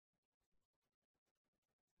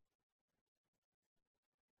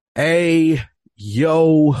Hey,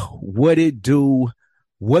 yo, what it do?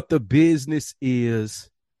 What the business is?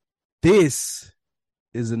 This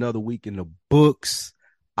is another week in the books.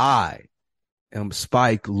 I am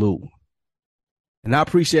Spike Lou. And I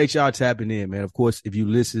appreciate y'all tapping in, man. Of course, if you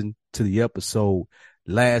listen to the episode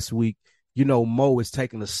last week, you know Mo is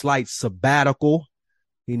taking a slight sabbatical.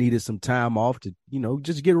 He needed some time off to,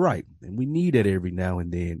 just get right. And we need it every now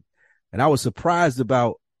and then. And I was surprised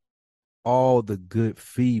about all the good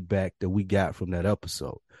feedback that we got from that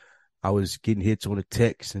episode. I was getting hits on the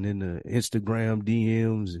text and in the Instagram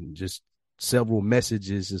DMs and just several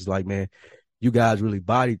messages. It's like, man, you guys really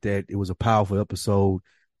bodied that. It was a powerful episode.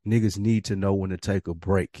 Niggas need to know when to take a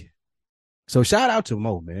break. So shout out to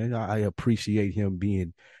Mo, man. I appreciate him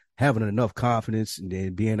having enough confidence and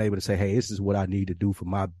then being able to say, hey, this is what I need to do for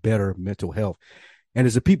my better mental health. And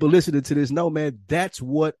as the people listening to this know, man, that's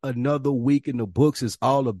what another week in the books is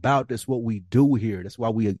all about. That's what we do here. That's why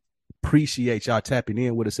we appreciate y'all tapping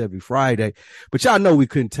in with us every Friday. But y'all know we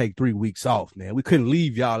couldn't take 3 weeks off, man. We couldn't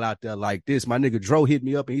leave y'all out there like this. My nigga Dro hit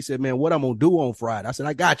me up and he said, man, what I'm going to do on Friday? I said,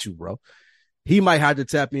 I got you, bro. He might have to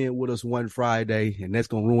tap in with us one Friday, and that's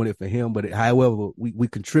going to ruin it for him. But however, we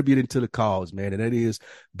contributed to the cause, man. And that is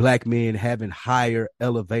Black men having higher,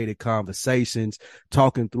 elevated conversations,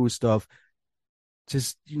 talking through stuff.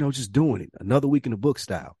 Just doing it. Another week in the book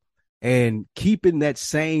style. And keeping that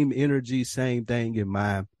same energy, same thing in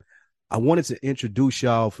mind, I wanted to introduce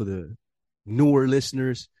y'all for the newer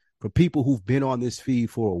listeners, for people who've been on this feed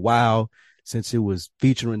for a while, since it was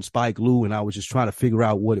featuring Spike Lou, and I was just trying to figure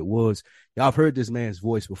out what it was. Y'all have heard this man's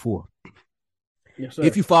voice before. Yes, sir.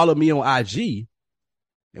 If you follow me on IG,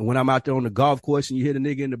 and when I'm out there on the golf course and you hear the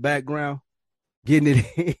nigga in the background, getting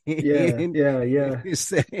it in. Yeah.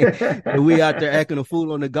 And we out there acting a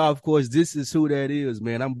fool on the golf course. This is who that is,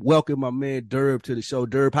 man. I'm welcoming my man Derb to the show.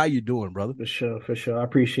 Derb, how you doing, brother? For sure. I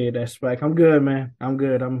appreciate that, Spike. I'm good, man. I'm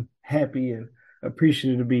good. I'm happy and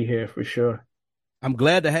appreciative to be here for sure. I'm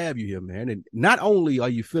glad to have you here, man. And not only are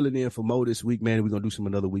you filling in for Mo this week, man, we're going to do some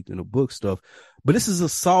another week in the book stuff, but this is a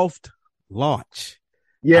soft launch.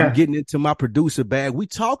 Yeah. I'm getting into my producer bag. We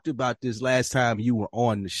talked about this last time you were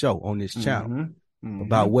on the show, on this channel,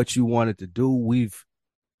 about what you wanted to do. We've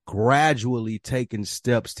gradually taken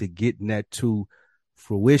steps to getting that to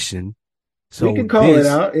fruition. So we can call it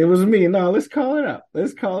out. It was me. No, let's call it out.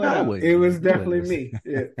 Out. It was definitely me.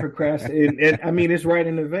 Procrastinating. I mean, it's right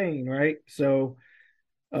in the vein, right? So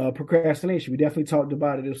procrastination. We definitely talked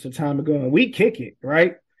about it. It was some time ago, and we kick it,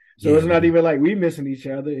 right? So it's not even like we missing each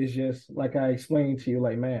other. It's just like I explained to you,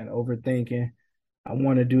 like, man, overthinking. I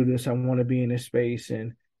want to do this. I want to be in this space.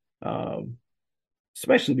 And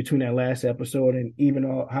especially between that last episode and even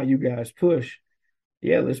how you guys push,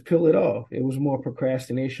 yeah, let's peel it off. It was more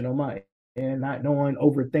procrastination on my end, not knowing,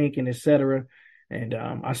 overthinking, etc. And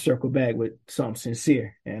I circle back with something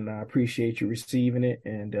sincere, and I appreciate you receiving it.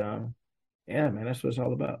 And yeah, man, that's what it's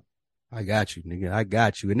all about. I got you, nigga. I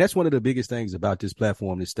got you. And that's one of the biggest things about this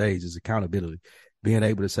platform, this stage, is accountability. Being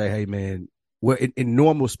able to say, hey, man, we're in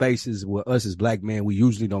normal spaces where us as Black men, we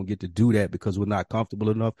usually don't get to do that because we're not comfortable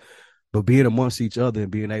enough. But being amongst each other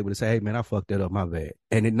and being able to say, hey, man, I fucked that up, my bad.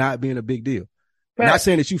 And it not being a big deal. Fact. Not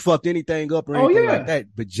saying that you fucked anything up or anything like that,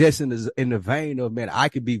 but just in the vein of, man, I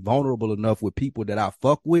could be vulnerable enough with people that I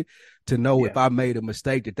fuck with to know if I made a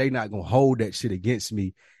mistake that they not going to hold that shit against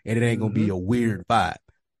me and it ain't going to be a weird vibe.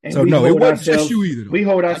 And so no, it wasn't just you either. Though. We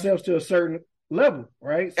hold ourselves to a certain level,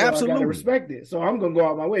 right? So absolutely. I gotta respect it. So I'm gonna go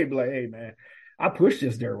out my way and be like, hey man, I pushed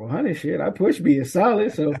this Derb100 shit. I pushed being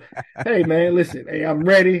solid. So hey man, listen, hey, I'm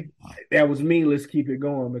ready. That was me. Let's keep it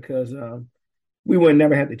going because we would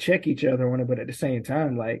never have to check each other on it, but at the same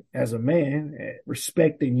time, like as a man,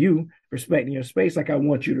 respecting you, respecting your space, like I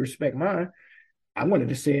want you to respect mine. I wanted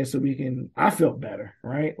to say it so I felt better,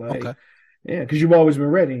 right? Like yeah, because you've always been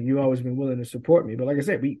ready. You've always been willing to support me. But like I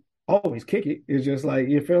said, we always kick it. It's just like,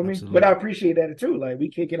 you feel me? Absolutely. But I appreciate that too. Like we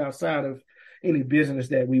kick it outside of any business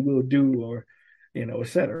that we will do or, et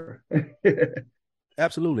cetera.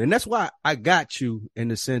 Absolutely. And that's why I got you in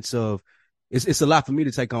the sense of it's a lot for me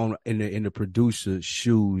to take on in the producer's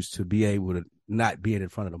shoes to be able to not being in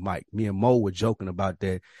front of the mic. Me and Mo were joking about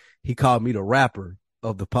that. He called me the rapper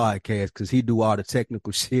of the podcast because he do all the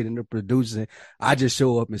technical shit and the producing. I just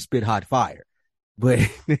show up and spit hot fire. But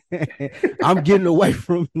I'm getting away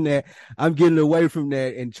from that.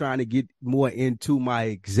 And trying to get more into my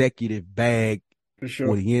executive bag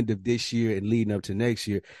for the end of this year and leading up to next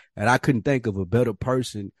year. And I couldn't think of a better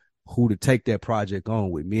person who to take that project on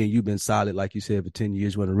with. Me and you've been solid, like you said, for 10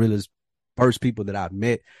 years. One of the realest first people that I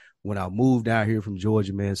met when I moved down here from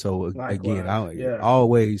Georgia, man. So again, I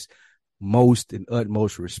always most and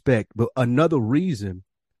utmost respect. But another reason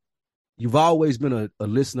you've always been a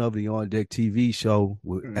listener of the On Deck TV show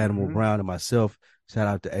with Animal Mm-hmm. Brown and myself. Shout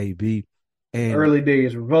out to AB. And Early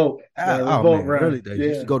days, Revolt, that oh Revolt man, run. early days.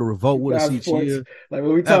 Used to Yeah. go to Revolt with us each 2014. year. Like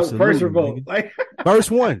when we talk first Absolutely, Revolt, nigga. like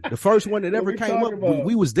First one, the first one that what ever we came talking up.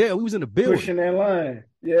 We about? was there. We was in the building. Pushing that line.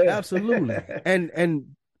 Yeah. Absolutely.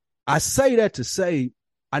 And I say that to say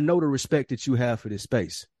I know the respect that you have for this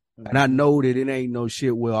space. And I Mm-hmm. know that it ain't no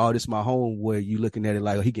shit where, oh, this is my home, where you looking at it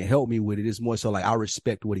like, oh, he can help me with it. It's more so like I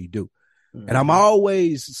respect what he do. And I'm Mm-hmm.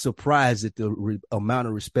 always surprised at the amount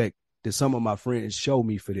of respect that some of my friends show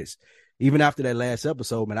me for this. Even after that last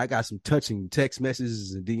episode, man, I got some touching text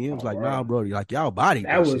messages and DMs Oh, like, nah, bro. bro, like y'all bodied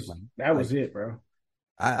that shit, man. That Like, was it, bro.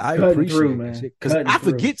 I Cutting through, appreciate that man. shit because Cutting I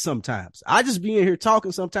through. forget sometimes. I just be in here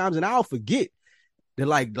talking sometimes and I'll forget that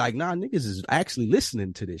like nah, niggas is actually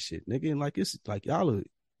listening to this shit, nigga, and like it's like y'all are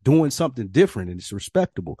doing something different and it's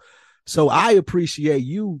respectable. So I appreciate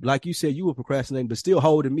you, like you said, you were procrastinating, but still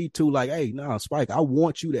holding me to like, hey, nah, Spike, I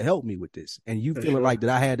want you to help me with this, and you For feeling like sure.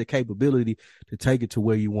 that I had the capability to take it to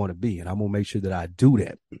where you want to be, and I'm gonna make sure that I do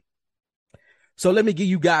that. So let me give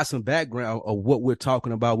you guys some background of what we're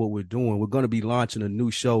talking about, what we're doing. We're going to be launching a new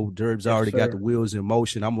show. Derb's Yes, already got the sir. wheels in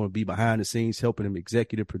motion. I'm going to be behind the scenes, helping him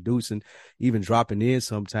executive producing, even dropping in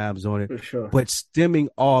sometimes on it. For sure. But stemming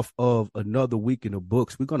off of another week in the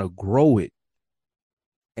books, we're going to grow it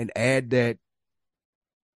and add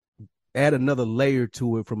another layer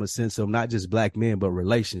to it from a sense of not just black men, but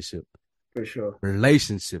For sure.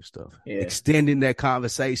 relationship stuff, Yeah. extending that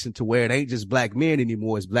conversation to where it ain't just black men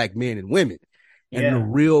anymore, it's black men and women and the Yeah.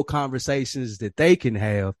 real conversations that they can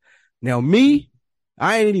have. Now, me,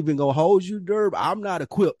 I ain't even gonna hold you, Derb. I'm not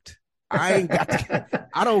equipped. I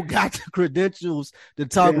don't got the credentials to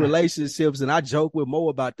talk Yeah. relationships, and I joke with Mo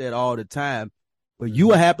about that all the time. But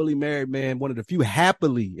you a Mhm. happily married man, one of the few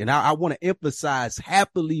happily, and I want to emphasize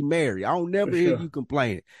happily married. I don't For never hear sure. you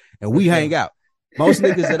complaining, and For we hang sure. out. Most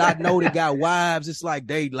niggas that I know that got wives, it's like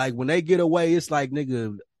they like when they get away, it's like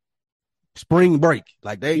nigga spring break.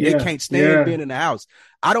 Like they Yeah. can't stand Yeah. being in the house.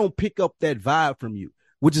 I don't pick up that vibe from you,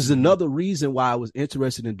 which is Mhm. another reason why I was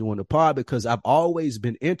interested in doing the pod, because I've always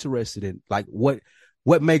been interested in like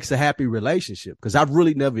what makes a happy relationship, because I've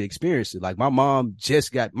really never experienced it. Like my mom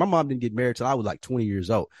didn't get married till I was like 20 years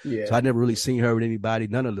old. So Yeah. I never really seen her with anybody.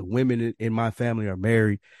 None of the women in my family are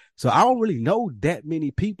married. So I don't really know that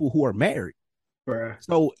many people who are married. Bruh.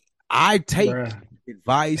 So I take Bruh.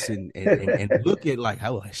 advice and look at like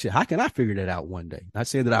how can I figure that out one day? Not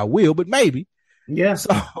saying that I will, but maybe. Yeah. So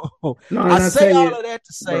No, I and I say tell all you, of that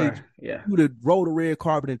to say bruh. Yeah. you to roll the red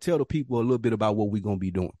carpet and tell the people a little bit about what we're gonna be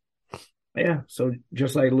doing. Yeah. So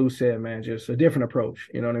just like Lou said, man, just a different approach.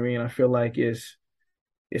 You know what I mean? I feel like it's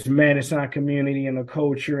man, it's our community and the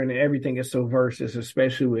culture and everything is so versus,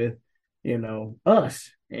 especially with,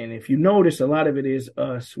 us. And if you notice, a lot of it is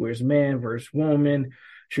us, where it's man versus woman,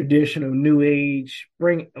 traditional new age,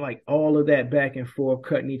 bring like all of that back and forth,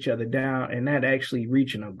 cutting each other down and not actually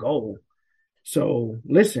reaching a goal. So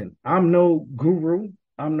listen, I'm no guru.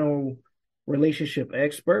 I'm no relationship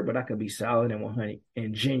expert, but I can be solid and 100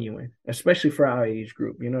 and genuine, especially for our age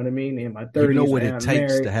group. You know what I mean? In my You know 30s, what and it I'm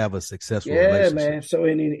takes to married. have a successful Yeah, relationship. man. So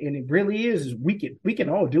and it really is we can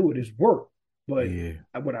all do it. It's work. But Yeah.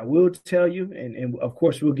 what I will tell you, and of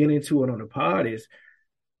course we'll get into it on the pod, is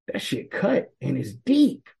that shit cut and it's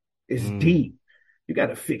deep. It's Mm. deep. You got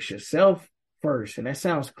to fix yourself first. And that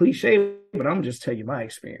sounds cliche, but I'm just tell you my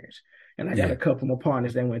experience. And I got Yeah. a couple more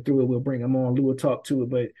partners that went through it. We'll bring them on. Lou will talk to it,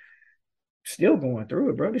 but still going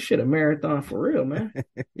through it, bro. This shit a marathon for real, man.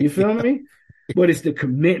 You feel me? But it's the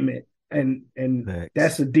commitment, and Thanks.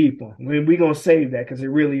 that's a deep one. We gonna save that because it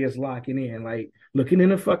really is locking in. Like looking in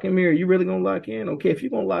the fucking mirror, you really gonna lock in? Okay, if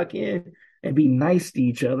you're gonna lock in and be nice to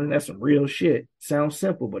each other, that's some real shit. Sounds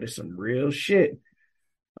simple, but it's some real shit.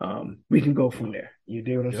 We can go from there. You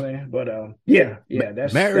do what I'm Yep. saying? But yeah,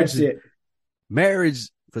 Marriage that's it. marriage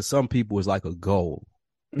for some people is like a goal.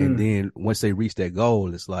 And Mm. then once they reach that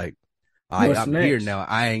goal, it's like, all right, What's I'm here next? now.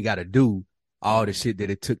 I ain't got to do all the Mm. shit that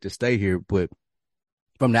it took to stay here. But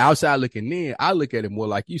from the outside looking in, I look at it more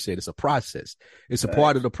like you said, it's a process. It's a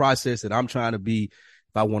part of Facts. the process that I'm trying to be,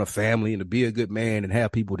 if I want a family and to be a good man and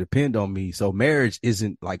have people depend on me. So marriage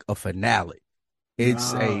isn't like a finale.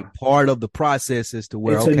 It's a Nah, part of the process as to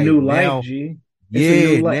where, it's a okay, new life, now, G. It's a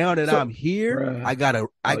new yeah, life. now that I'm So, here, bruh. I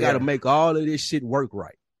Oh gotta yeah. make all of this shit work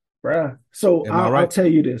right. Bruh. So Am I I'll right? tell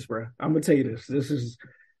you this, bruh. I'm gonna tell you this. This is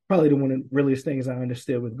probably the one of the realest things I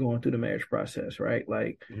understood with going through the marriage process, right?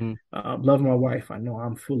 Like, Mm-hmm. love my wife. I know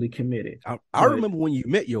I'm fully committed, I but remember when you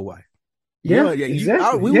met your wife. Yeah, Yeah,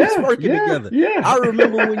 exactly. we was Yeah, working yeah, together. yeah. I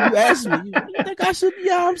remember when you asked me, you think I should be?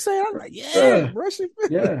 Yeah, I'm saying, I'm like, yeah, Uh, bro, she feel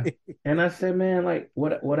yeah. me. And I said, man, like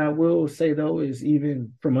what I will say though is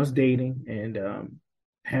even from us dating and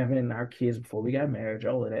having our kids before we got married,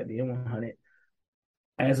 all of that being 100,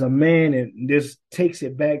 as a man, and this takes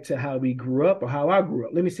it back to how we grew up or how I grew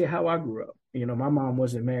up. Let me say how I grew up. You know, my mom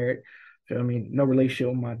wasn't married. I mean, no relationship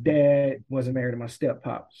with my dad, wasn't married to my step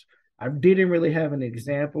pops. I didn't really have an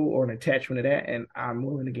example or an attachment to that, and I'm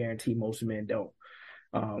willing to guarantee most men don't.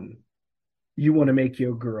 Um, you want to make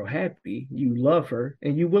your girl happy, you love her,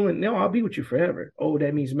 and you willing, no, I'll be with you forever. Oh,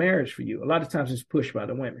 that means marriage for you. A lot of times it's pushed by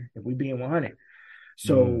the women, if we being 100.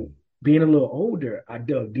 So Mm, being a little older, I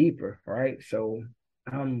dug deeper, right? So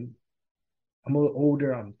I'm I'm a little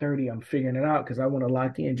older, I'm 30, I'm figuring it out because I want to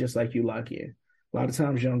lock in just like you lock in. A lot of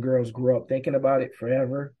times young girls grow up thinking about it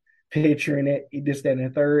forever, picturing it, this, that, and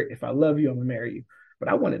the third. If I love you, I'm gonna marry you. But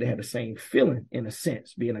I wanted to have the same feeling in a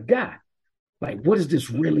sense, being a guy. Like, what does this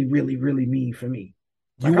really, really, really mean for me?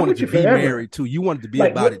 you Like, I'm wanted with to you be forever. married too. You wanted to be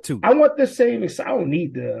Like, about what it too. I want the same. I don't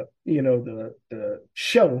need the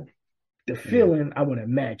show, the Mm, feeling. I want to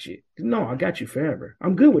match it. No, I got you forever.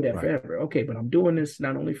 I'm good with that right. forever. Okay, but I'm doing this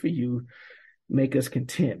not only for you, make us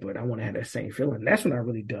content, but I want to have that same feeling. That's when I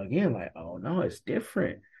really dug in. Like, oh no, it's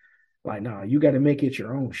different. Like, no, you got to make it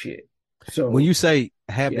your own shit. When So you say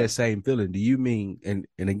have yeah, that same feeling, do you mean, and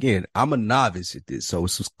again, I'm a novice at this, so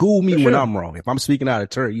school me for when sure. I'm wrong. If I'm speaking out of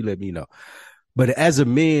turn, you let me know. But as a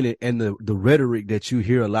man, and the rhetoric that you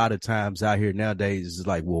hear a lot of times out here nowadays is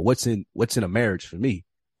like, well, what's in a marriage for me?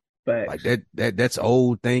 Like Facts. that's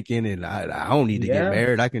old thinking, and I don't need to get Yeah.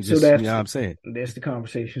 married. I can So just, you know what I'm saying? that's the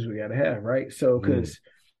conversations we got to have, right? So Mm, because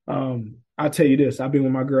I'll tell you this, I've been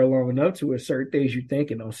with my girl long enough to where certain things you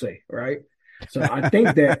think and don't say, right? So I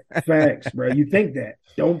think that facts, bro. You think that.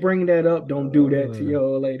 Don't bring that up. Don't do that to uh, your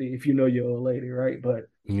old lady if you know your old lady, right? But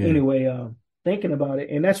yeah, anyway, thinking about it,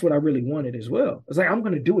 and that's what I really wanted as well. It's like I'm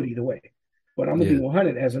gonna do it either way, but I'm gonna be yeah.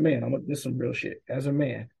 100 as a man. This is some real shit as a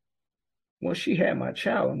man. Once she had my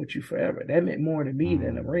child, I'm with you forever. That meant more to me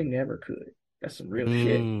than a Mm, ring ever could. That's some real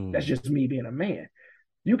shit. That's mm. just me being a man.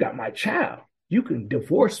 You got my child. You can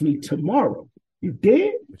divorce me tomorrow. You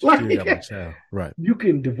did? But you still got my Like, child, right? you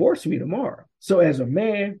can divorce me tomorrow. So as a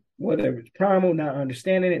man, whether it's primal, not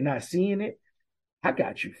understanding it, not seeing it, I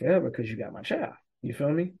got you forever because you got my child. You feel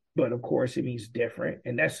me? But of course, it means different,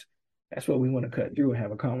 and that's what we want to cut through and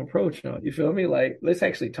have a common approach on. You feel me? Like, let's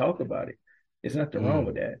actually talk about it. There's nothing wrong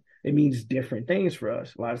with Mm, that. It means different things for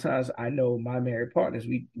us. A lot of times, I know my married partners,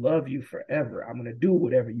 we love you forever. I'm gonna do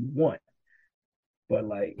whatever you want. But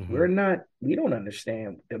like, mm-hmm, we don't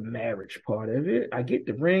understand the marriage part of it. I get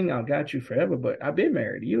the ring, I got you forever, but I've been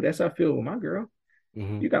married to you. That's how I feel with my girl.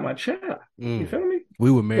 mm-hmm, You got my child. You mm. feel me?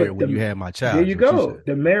 We were married But when you had my there child, is you what you go. said.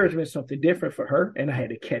 The marriage meant something different for her, and I had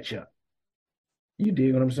to catch up. You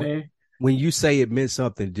dig what I'm When, saying? when you say it meant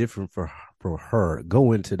something different for her,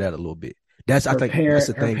 go into that a little bit. I think that's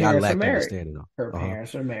the Her thing I parents are lacked married. understanding of. Her Uh-huh.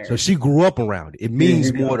 parents are So married. she grew up around it. It There you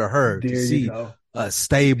means more to go. her to There you see go. a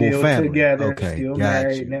stable Still family. together, Okay, still got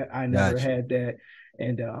married. you, I never got you. had that.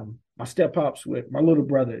 And my step pops with my little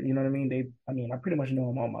brother, you know what I mean? I pretty much know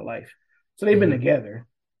them all my life. So they've been Hmm. together.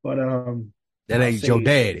 But That I'll ain't your say,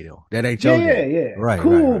 daddy though. That ain't yeah, your yeah, daddy. yeah. Right,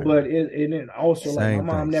 right, Cool. right, right. But and then also like Same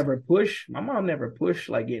thing. my mom never pushed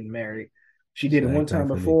like getting married. She did it Same one thing time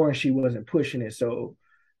for me. before and she wasn't pushing it. So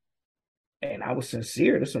and I was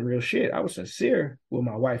sincere. That's some real shit. I was sincere with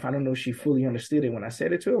my wife. I don't know if she fully understood it when I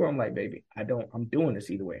said it to her. I'm like, baby, I'm doing this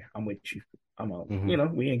either way. I'm with you. Hmm.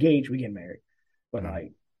 We engage, we get married. But Hmm.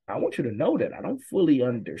 like, I want you to know that I don't fully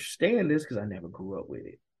understand this because I never grew up with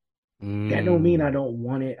it. That don't mean I Mm. don't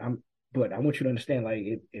want it. But I want you to understand, like,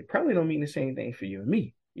 it probably don't mean the same thing for you and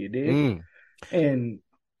me. You did. Mm. And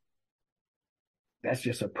that's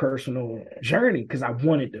just a personal journey because I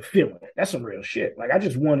wanted to feel it. That's some real shit. Like I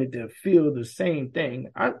just wanted to feel the same thing.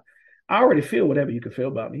 I already feel whatever you can feel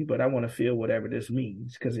about me, but I want to feel whatever this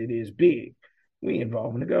means because it is big. We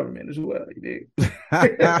involve in the government as well. You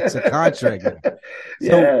It's a contract now. dig?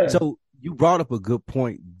 So, Yeah. so you brought up a good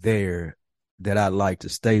point there that I'd like to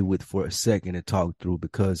stay with for a second and talk through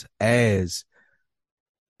because as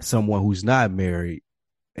someone who's not married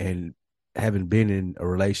and having been in a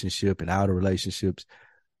relationship and out of relationships,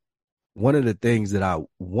 one of the things that I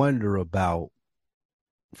wonder about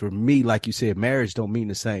for me, like you said, marriage don't mean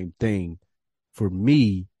the same thing for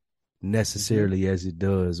me Mm-hmm. necessarily as it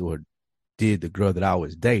does or did the girl that I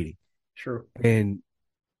was dating. True. And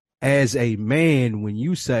as a man, when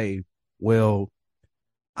you say, well,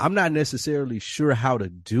 I'm not necessarily sure how to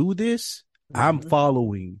do this, I'm Mm-hmm.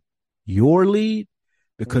 following your lead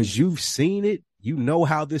Mm-hmm. because you've seen it, You know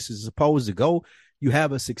how this is supposed to go. You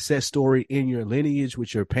have a success story in your lineage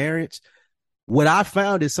with your parents. What I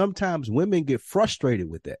found is sometimes women get frustrated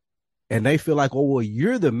with that. And they feel like, oh, well,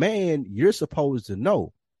 you're the man. You're supposed to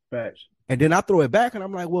know. Facts. And then I throw it back and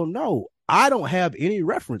I'm like, well, no, I don't have any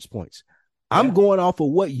reference points. I'm Yeah. going off of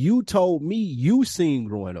what you told me you seen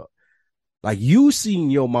growing up. Like you seen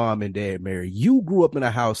your mom and dad married. You grew up in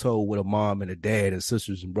a household with a mom and a dad and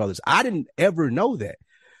sisters and brothers. I didn't ever know that.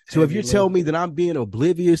 So if you tell me that I'm being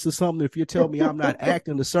oblivious to something, if you tell me I'm not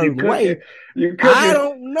acting a certain way, I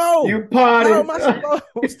don't know. You potted. How am I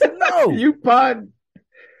supposed to know? You potted.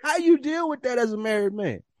 How you deal with that as a married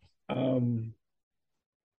man? I'll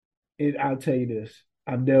tell you this.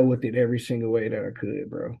 I've dealt with it every single way that I could,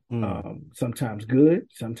 bro. Sometimes good,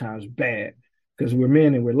 sometimes bad. Because we're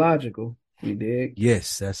men and we're logical. You dig?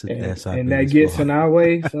 Yes, that's and that gets in our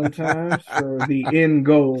way sometimes for the end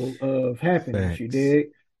goal of happiness. Facts. You dig?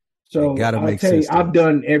 So I'll tell you, I've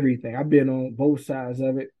done everything. I've been on both sides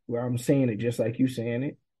of it, where I'm saying it just like you saying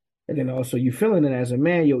it, and then also you feeling it as a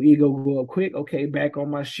man. Your ego go up quick. Okay, back on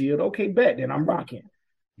my shield. Okay, bet. Then I'm rocking.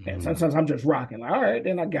 And sometimes I'm just rocking. Like, all right,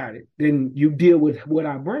 then I got it. Then you deal with what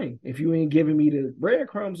I bring. If you ain't giving me the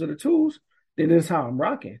breadcrumbs or the tools, then this is how I'm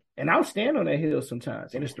rocking. And I'll stand on that hill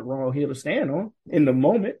sometimes. And it's the wrong hill to stand on in the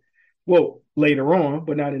moment. Well, later on,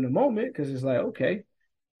 but not in the moment, because it's like, okay,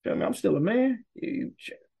 feel me? I'm still a man.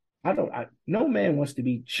 No man wants to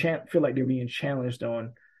be feel like they're being challenged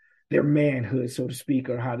on their manhood, so to speak,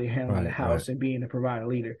 or how they handle the house and being a provider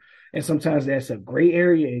leader. And sometimes that's a gray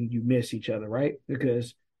area and you miss each other, right?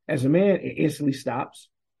 Because as a man, it instantly stops.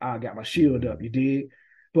 I got my shield up, you dig?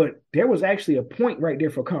 But there was actually a point right there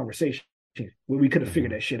for conversation where we could have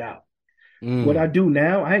figured that shit out. What I do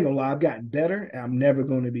now, I ain't gonna lie, I've gotten better. And I'm never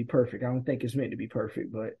going to be perfect. I don't think it's meant to be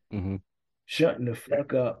perfect, but shutting the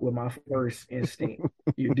fuck up with my first instinct.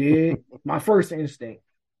 You dig? My first instinct.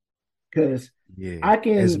 Because I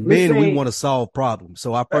can. As men, we want to solve problems.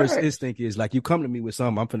 So our first instinct is like, you come to me with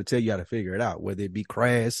something, I'm going to tell you how to figure it out, whether it be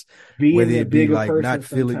crass, whether it be like not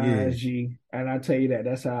feeling it. G, and I tell you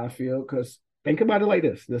that's how I feel. Because think about it like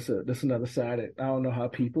this. This another side. I don't know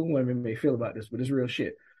how women may feel about this, but it's real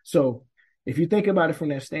shit. So if you think about it from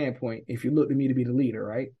that standpoint, if you look to me to be the leader,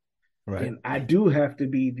 right? And I do have to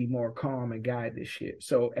be the more calm and guide this shit.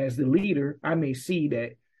 So as the leader, I may see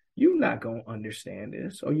that you're not going to understand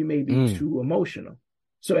this, or you may be too emotional.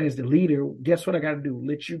 So as the leader, guess what I got to do?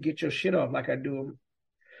 Let you get your shit off like I do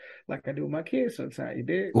with my kids sometimes. You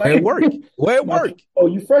did? Where it work. Oh,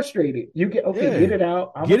 you frustrated. You get, get it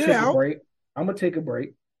out. I'm going to take a break. I'm going to take a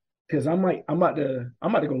break. Because I'm about to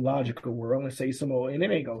go logical world and say some more, and it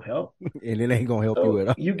ain't gonna help. And it ain't gonna help you at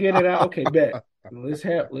all. You get it out, okay, bet.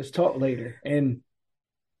 Let's talk later. And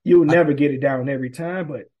you'll never get it down every time,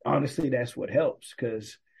 but honestly, that's what helps.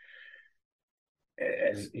 Because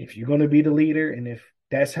if you're gonna be the leader, and if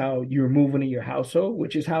that's how you're moving in your household,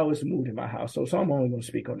 which is how it's moved in my household, so I'm only gonna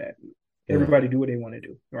speak on that. Everybody do what they want to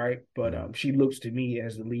do, right? But she looks to me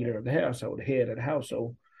as the leader of the household, the head of the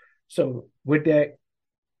household. So with that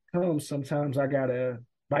comes, sometimes I gotta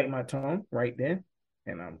bite my tongue right then,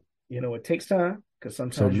 and it takes time, because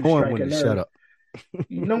sometimes you strike a nerve. Shut up.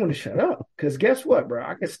 You know when to shut up, because guess what, bro?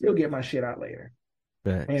 I can still get my shit out later.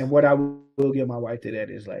 Thanks. And what I will give my wife to that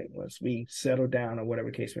is, like, once we settle down or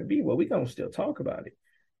whatever the case may be, well, we gonna still talk about it,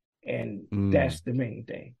 and that's the main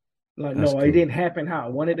thing. Like, that's cool. It didn't happen how I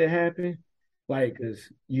wanted it to happen, like,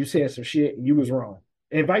 because you said some shit and you was wrong,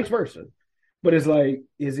 and vice versa. But it's like,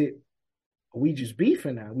 we just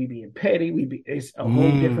beefing now. We being petty. It's a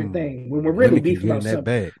whole different thing when we're really beefing about something.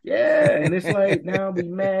 Bad. Yeah, and it's like, now we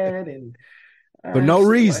mad and for no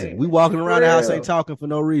reason. Like, we walking around the house ain't talking for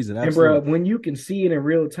no reason. Absolutely. And bro, when you can see it in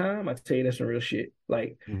real time, I tell you that's some real shit.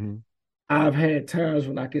 Like, I've had times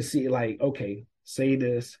when I can see, like, okay, say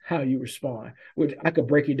this, how you respond, which I could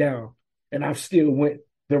break it down, and I've still went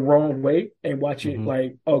the wrong way and watch it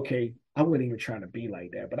like, okay, I wasn't even trying to be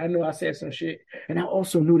like that, but I know I said some shit, and I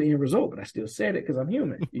also knew the end result, but I still said it because I'm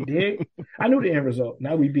human. You dig? I knew the end result.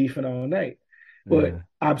 Now we beefing all night, but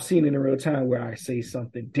I've seen it in real time where I say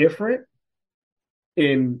something different,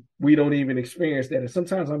 and we don't even experience that. And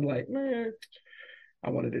sometimes I'm like, man, I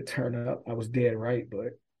wanted to turn up. I was dead right,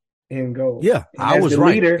 but end goal. Yeah, I was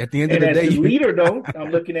right. Leader, at the end of the day, as the leader, though, I'm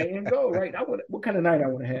looking at end goal. Right, what kind of night I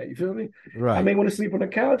want to have? You feel me? Right. I may want to sleep on the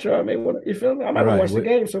couch, or I may want to. You feel me? I might want to watch the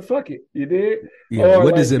game. So fuck it. You did. Yeah. Or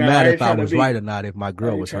what does it matter if I was right or not? If my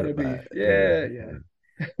girl was hurt. Yeah.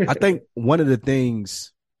 I think one of the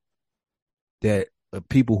things that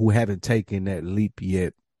people who haven't taken that leap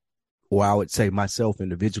yet, or I would say myself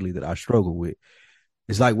individually, that I struggle with,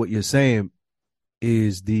 is like what you're saying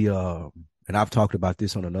is the and I've talked about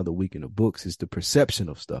this on another week in the books, is the perception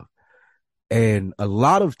of stuff. And a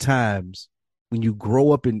lot of times when you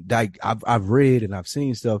grow up in, like I've read and I've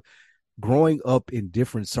seen stuff, growing up in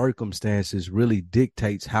different circumstances really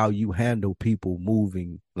dictates how you handle people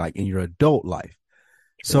moving like in your adult life.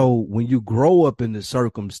 True. So when you grow up in the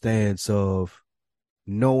circumstance of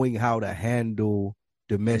knowing how to handle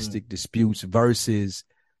domestic disputes versus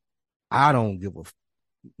I don't give a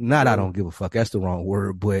not I don't give a fuck. That's the wrong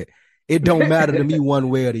word, but it don't matter to me one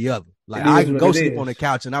way or the other. Like It I is can what go it sleep on the is.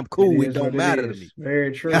 couch and I'm It cool. It is don't what it matter to me. is.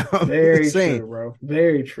 Very You know true. what I'm Very saying? true, bro.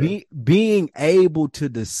 Very true. Being able to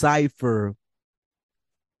decipher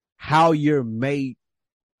how your mate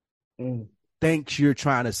Mm, thinks you're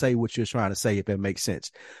trying to say what you're trying to say, if that makes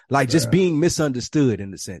sense. Like just bruh, being misunderstood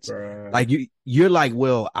in the sense. bruh. Like you're like,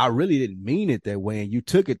 well, I really didn't mean it that way, and you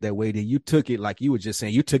took it that way. Then you took it like you were just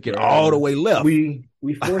saying, you took it all the Bruh. way left. We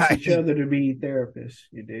force each Like, other to be therapists,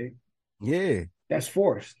 you dig? yeah. That's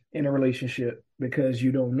forced in a relationship because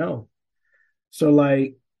you don't know. So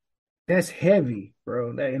like that's heavy, bro.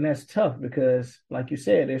 And that's tough because like you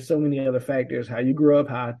said, there's so many other factors, how you grew up,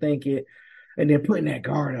 how I think it, and then putting that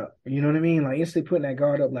guard up. You know what I mean? Like instantly putting that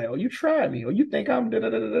guard up, like, oh, you tried me, or you think I'm da da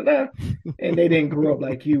da da da, and they didn't grow up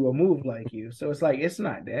like you or move like you. So it's like it's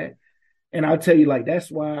not that. And I'll tell you, like,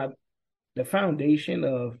 that's why the foundation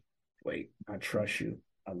of wait, I trust you,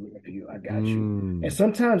 I love you, I got you. And Mm.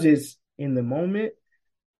 sometimes it's in the moment,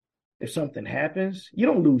 if something happens, you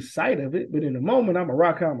don't lose sight of it. But in the moment, I'm a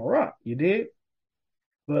rock. You did?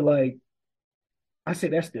 But like I say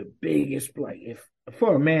that's the biggest like if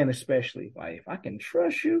for a man especially, like if I can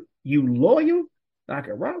trust you, you loyal, I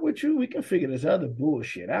can rock with you, we can figure this other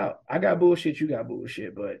bullshit out. I got bullshit, you got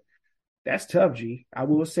bullshit, but that's tough, G. I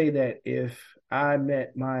will say that if I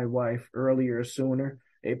met my wife earlier or sooner,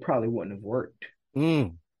 it probably wouldn't have worked.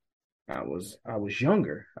 Mm. I was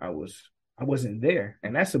younger. I wasn't there.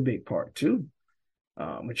 And that's a big part too.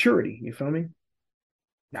 Maturity, you feel me?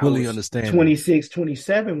 I Fully was understand that. 26,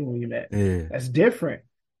 27 when we met. Yeah. That's different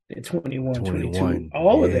than 21, 22. 21.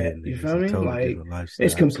 All of Yeah, that, you nigga, it's feel a me? totally Like different it's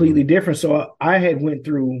lifestyle. completely Absolutely. different. So I had went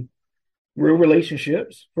through real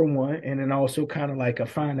relationships for one, and then also kind of like a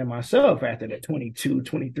finding myself after that 22,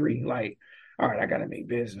 23. Like, all right, I got to make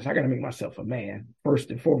business. I got to make myself a man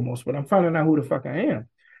first and foremost, but I'm finding out who the fuck I am.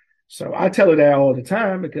 So I tell her that all the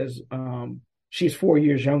time because she's 4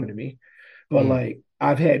 years younger than me. But Mm. like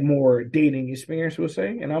I've had more dating experience, we'll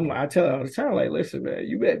say. And I tell her all the time, like, listen, man,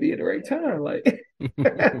 you better be at the right time. Like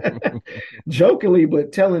jokingly,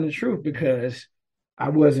 but telling the truth because I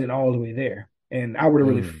wasn't all the way there. And I would have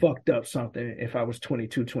really Mm. fucked up something if I was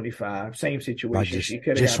 22, 25. Same Like situation. She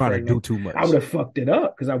could have just got trying to do pregnant. too I would much. have fucked it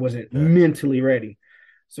up because I wasn't Yeah. mentally ready.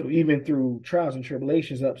 So even through trials and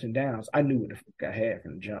tribulations, ups and downs, I knew what the fuck I had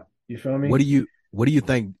from the jump. You feel me? What do you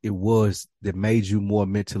think it was that made you more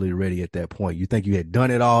mentally ready at that point? You think you had done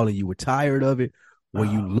it all and you were tired of it? Were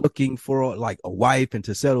you Um, looking for like a wife and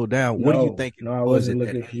to settle down? What do you no, think it no, I was wasn't at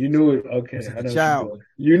that looking. You age? knew it. Okay, Was it I the know what you're child? doing.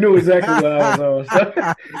 You knew exactly what I was on.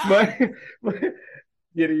 So, but, but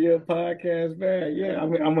getting your podcast back, yeah,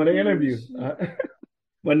 I'm on the interview.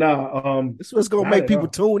 But no, This is what's gonna not make at people all.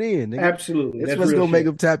 tune in, nigga. Absolutely, It's that's what's real gonna make shit.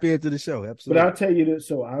 them tap into the show. But I'll Absolutely. tell you this.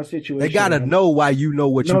 So our They situation, gotta know why you know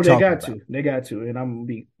what you no, they talking got about. to, they got to, and I'm gonna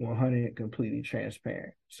be 100 completely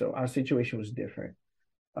transparent. So our situation was different.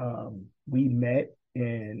 We met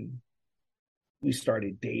and we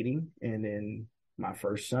started dating, and then my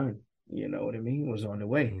first son, you know what I mean, was on the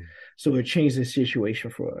way. Mm. So it changed the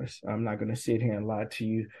situation for us. I'm not going to sit here and lie to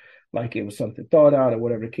you like it was something thought out or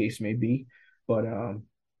whatever the case may be. But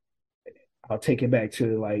I'll take it back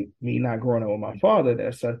to like me not growing up with my father.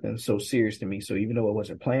 That's something so serious to me. So even though it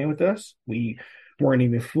wasn't playing with us, we weren't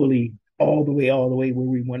even fully all the way where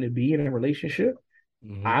we wanted to be in a relationship.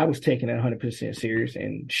 Mm-hmm. I was taking it 100% serious,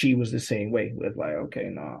 and she was the same way. With like, okay,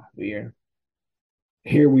 nah, we're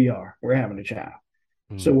here. We are. We're having a child.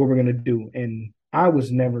 So Mm. what we're gonna do? And I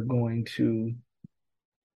was never going to,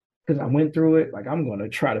 because I went through it. Like I'm gonna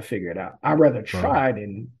try to figure it out. I'd rather Bro, try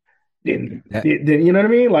than that you know what I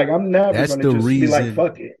mean? Like I'm never that's gonna the just be like reason.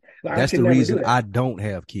 fuck it. Like I That's can the never do reason that. I don't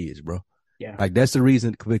have kids, bro. Yeah. Like that's the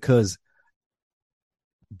reason because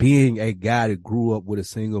being a guy that grew up with a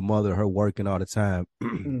single mother, her working all the time,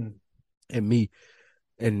 Mm, and me,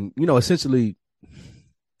 and essentially,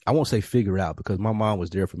 I won't say figure it out because my mom was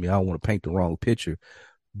there for me. I don't want to paint the wrong picture,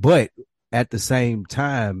 but at the same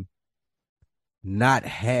time, not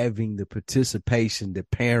having the participation that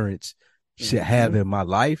parents should have mm-hmm. in my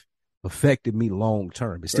life affected me long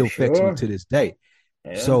term. It For still affects me sure. to this day.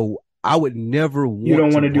 Yeah. So I would never You want don't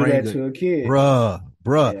to want to do bring that a to a kid. bruh.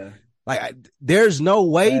 Yeah. Like, there's no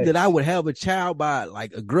way that I Thanks. would have a child by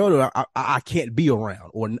like a girl that I can't be around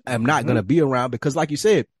or I'm not Mm-hmm. gonna be around because, like you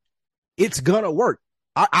said, it's gonna work.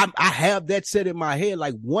 I have that set in my head.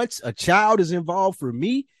 Like, once a child is involved for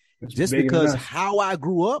me, It's just bigger than because us. how I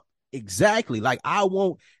grew up, exactly. Like, I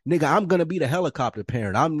won't, nigga, I'm gonna be the helicopter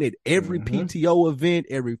parent. I'm at every Mm-hmm. PTO event,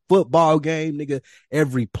 every football game, nigga,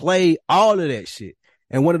 every play, all of that shit.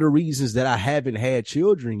 And one of the reasons that I haven't had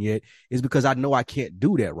children yet is because I know I can't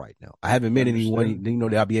do that right now. I haven't met anyone,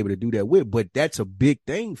 Understood. that I'll be able to do that with. But that's a big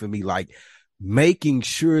thing for me. Like, making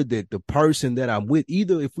sure that the person that I'm with,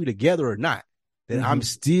 either if we together or not, that I'm Mm-hmm.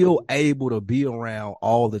 still able to be around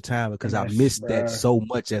all the time because And I that's, missed that bruh, so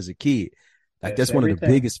much as a kid. Like, that's that's one of the everything.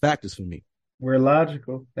 biggest factors for me. We're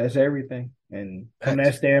logical. That's everything. And from that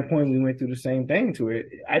Facts. standpoint, we went through the same thing to it.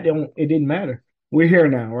 It didn't matter. We're here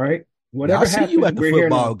now, right? Yeah, I Whatever see you happened, at the we're here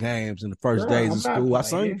football now. games in the first Bro, days of I'm not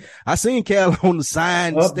school. playing. I seen Cal on the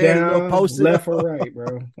sign Up, standing up, down, posted left or up. right,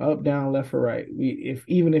 bro. Up, down, left or right.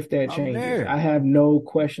 Even if that I'm changes, there. I have no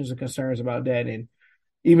questions or concerns about that. And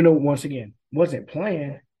even though, once again, wasn't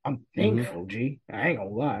planned, I'm Mm-hmm. thankful, G. I ain't gonna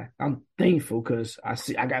lie. I'm thankful because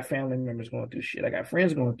I got family members going through shit. I got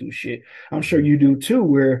friends going through shit. I'm sure Mm-hmm. you do too,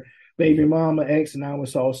 where baby mama, ex, and I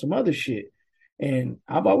was saw some other shit. And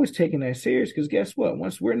I've always taken that serious because guess what?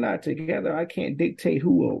 Once we're not together, I can't dictate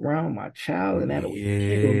who around my child, and that'll kill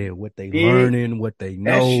Yeah, me. what they It learning, what they that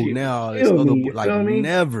know shit would now. This kill other me. You like feel me?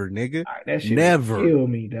 never, nigga, That shit would never. kill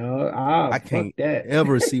me, dog. Ah, I fuck can't that.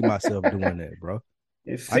 ever see myself doing that, bro.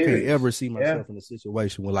 It's I can't serious. ever see Yeah. myself in a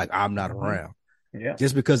situation where like I'm not Mm-hmm. around, Yeah.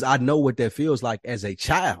 just because I know what that feels like as a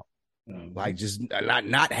child. Mm-hmm. Like, just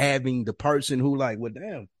not having the person who, like, well,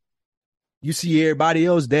 damn, you see everybody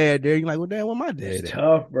else dad there, you're like, well, damn, where my It's dad at,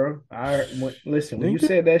 tough, bro. Listen, when you nigga?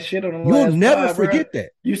 said that shit on the You'll last never pod, bro, forget that.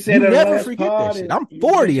 you You said it on the never last forget that pod, shit. and I'm you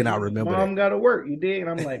 40 and mentioned I your remember mom that. got to work. You did, and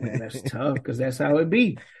I'm like, man, that's tough because that's how it be.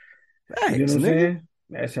 You know Facts, what I'm nigga. saying?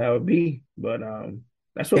 That's how it be. But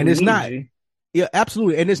that's what And we it's need, not, G. yeah,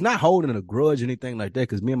 absolutely. And it's not holding a grudge or anything like that,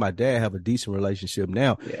 because me and my dad have a decent relationship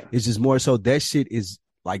now. Yeah. It's just more so that shit is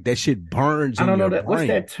like, that shit burns I in don't know your that. What's brain.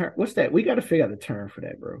 that term? What's that? We got to figure out the term for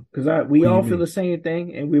that, bro. Because we What do you all feel mean? the same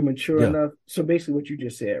thing, and we're mature Yeah. enough. So basically, what you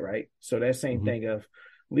just said, right? So that same Mm-hmm. thing of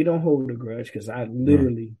we don't hold a grudge because I Yeah.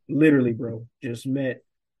 literally, bro, just met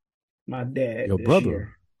my dad Your this brother.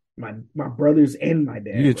 year. My brothers and my You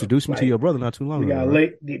dad, bro. introduced me to Like your brother not too long we ago, got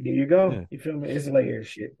right? late. There you go. Yeah. You feel me? It's layers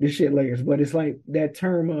shit. This shit layers, but it's like that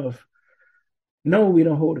term of no, we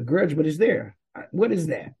don't hold a grudge, but it's there. What is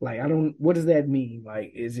that? Like, I don't. What does that mean?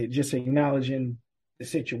 Like, is it just acknowledging the You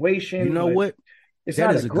situation? know But what? it's That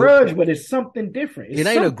not a is a good grudge, point. but it's something different. It It's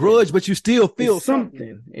ain't a something. grudge, but you still feel It's something.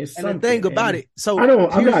 something. It's And the thing something. about And it, so I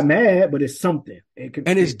don't. I'm not here's, mad, but it's something. and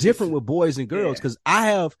it's different with boys and girls, Yeah. because I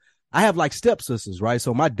have like stepsisters, right?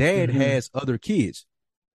 So my dad Mm-hmm. has other kids,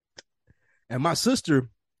 and my sister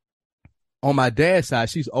on my dad's side,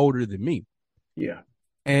 she's older than me, Yeah.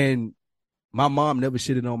 and my mom never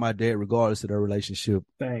shitted on my dad, regardless of their relationship.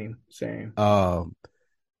 Same.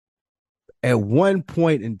 At one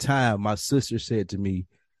point in time, my sister said to me,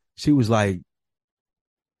 she was like,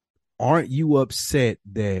 aren't you upset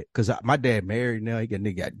that, because my dad married now, he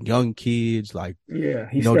got young kids, like, Yeah.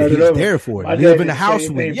 He that started he's over. there for it, My live dad in did the the house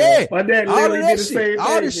same with, thing, yeah, bro. My dad all of literally that did the shit, same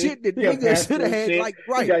all the thing. shit that He a nigga should pastor have and had, shit. like,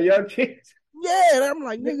 He right. got young kids. Yeah, and I'm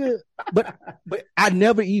like, nigga, but I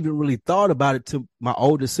never even really thought about it till my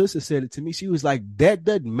older sister said it to me. She was like, that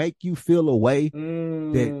doesn't make you feel a way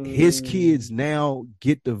that his kids now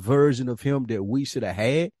get the version of him that we should have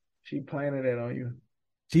had. She planted that on you.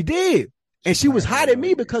 She did. She And she was planted hot that at on me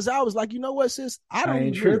you. because I was like, you know what, sis? I I don't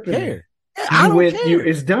ain't even really tripping. care. Yeah, I don't care.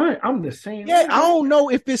 It's done. I'm the same Yeah, way, I bro. don't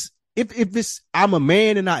know if it's I'm a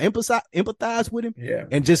man and I empathize with him. Yeah.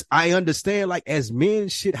 And just I understand, like, as men,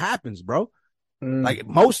 shit happens, bro. Mm. Like,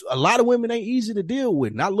 a lot of women ain't easy to deal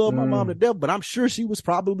with. And I love my mom to death, but I'm sure she was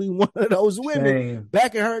probably one of those women Same.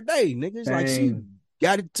 back in her day. Niggas, like, she Same.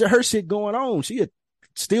 got it to her shit going on. She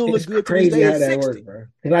still look It's good to this crazy day how at that 60. worked, bro.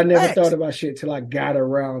 Because I never thought Facts. about shit till I got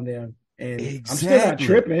around them. And I'm still not Exactly.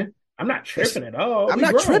 tripping. I'm not tripping at all. I'm We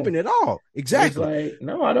not grown. tripping at all. But Exactly. it's like,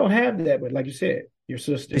 no, I don't have that. But like you said, your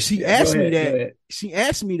sister. And she Yeah, asked me go that. ahead. She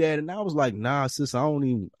asked me that, and I was like, "Nah, sis, I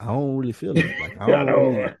don't really feel it. Like, I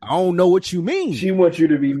know. I don't know what you mean." She wants you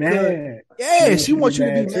to be Because, mad. yeah, she wants you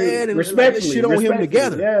to be mad too. and like, let's shit on him Respectfully.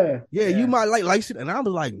 together. Yeah. You might like shit, and I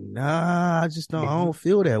was like, "Nah, I just don't. I don't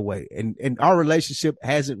feel that way." And our relationship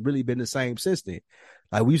hasn't really been the same since then.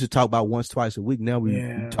 Like, we used to talk about once, twice a week. Now we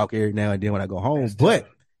talk every now and then when I go home. That's but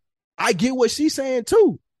tough. I get what she's saying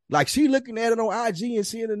too. Like, she looking at it on IG and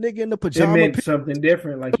seeing a nigga in the It pajama meant picture. something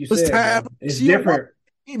different, like you It was said. time. Bro. It's She a woman. different.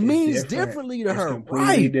 it It's means different. differently to It's her,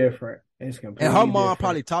 completely right? different. It's And her completely mom different.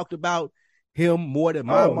 probably talked about him more than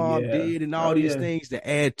my Oh mom yeah. did and Oh all these yeah. things to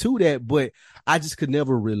add to that. But I just could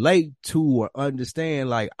never relate to or understand.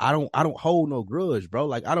 Like I don't hold no grudge, bro.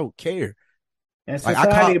 Like I don't care. And Like I caught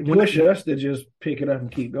society push us to just pick it up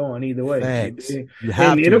and keep going either way. You facts. dig? You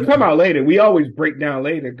And have to. it'll come out later. We always break down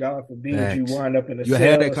later. God forbid you Facts. wind up in a You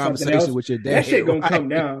had cell that or something conversation else. with your And that dad, shit gonna right? come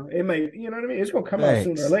down. It may, you know what I mean? It's gonna come out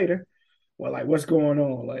sooner or Facts. later. Well, like what's going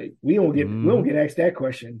on? Like we don't Mm-hmm. get asked that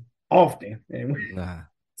question often. And Nah.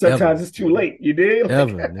 Ever. sometimes it's too late. You did? Like,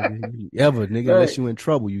 Ever, nigga. Ever, nigga. right. Unless you in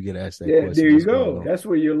trouble, you get asked that Yeah, question. there you What's going go. on? That's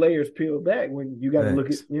where your layers peel back when you got to look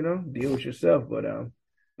at, Facts. deal with yourself. But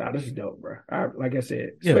nah, this is dope, bro. Like I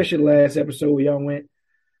said, Yeah. especially the last episode where y'all went,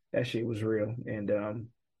 that shit was real. And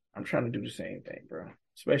I'm trying to do the same thing, bro.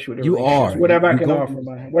 Especially with the You relationships. are. Whatever I You can go offer, through.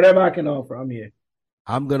 man. Whatever I can offer, I'm here.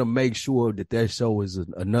 I'm gonna make sure that that show is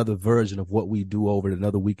another version of what we do over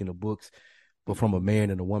another week in the books, but from a man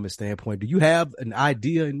and a woman standpoint. Do you have an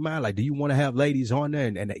idea in mind? Like, do you want to have ladies on there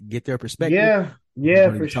and get their perspective? Yeah, Or you yeah,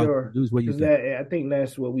 want to for be talking to sure. dudes? What do you Because think? that I think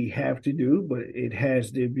that's what we have to do, but it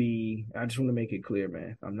has to be. I just want to make it clear,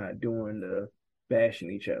 man. I'm not doing the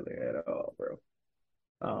bashing each other at all, bro.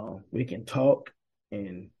 We can talk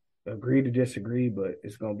and agree to disagree, but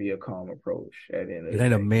it's gonna be a calm approach at the end of It the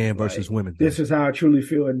ain't a day. man versus Like women this thing. is how I truly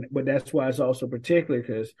feel, but that's why it's also particular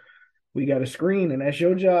because we got to screen, and that's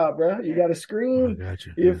your job, bro. You got to I screen. got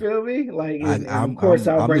you. You Yeah. feel me? Like, I, and of I'm course,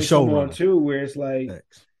 I'm I'll I'm the bring someone showrunner. too, where it's like,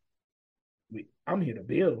 Thanks. I'm here to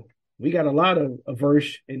build. We got a lot of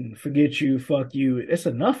averse and forget you, fuck you. It's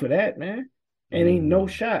enough of that, man. And ain't no Mm.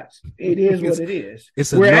 shots. It is what it's it is.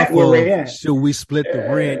 it's We're at enough where of we're at. should we split the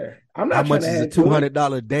rent? Yeah. I'm How not trying much to is a add two to it. hundred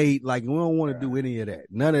dollar date? Like we don't want to do any of that.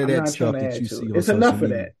 None of I'm that not trying stuff to that add you to see it. on It's social enough of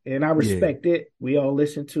media. that. And I Yeah. respect it. We all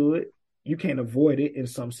listen to it. You can't avoid it in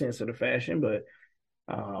some sense of the fashion, but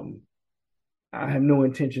um, I have no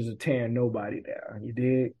intentions of tearing nobody down. You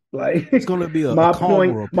did It's like gonna be a my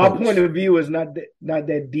point. calmer My point approach. of view is not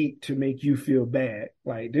that deep to make you feel bad.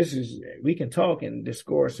 Like this is we can talk and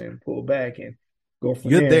discourse and pull back and go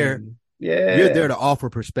from You're there. there. And You're there yeah, to offer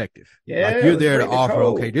perspective. Like yeah. you're Let's there to break the offer,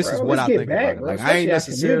 okay, code, this is bro. what Let's I get think about back, it. bro. Like I ain't Especially our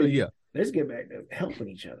necessarily, community. yeah. Let's get back to helping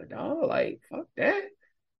each other, dog. Like fuck that.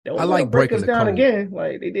 I Don't let them like break breaking us the down code. again,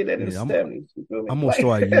 like they did that in the Yeah, '70s. You feel me? I'm gonna Like,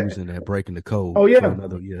 start using that breaking the oh code for yeah,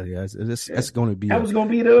 another. Yeah, yeah. yeah. That's gonna be That was gonna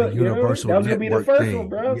be a that universal was gonna be the network first one, thing.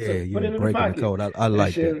 bro. Yeah, So put yeah. it in the Breaking the pocket. code. I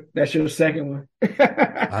like that. That's your second one.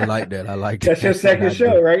 I like that. I like That's your that. second I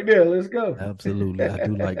show do. right there. Let's go. Absolutely. I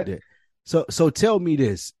do like that. So tell me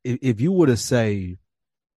this. If you were to say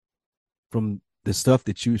from the stuff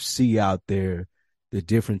that you see out there, the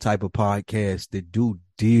different type of podcasts that do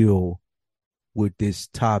deal with this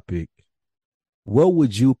topic, what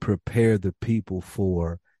would you prepare the people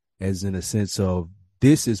for, as in a sense of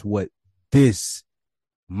this is what this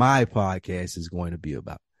my podcast is going to be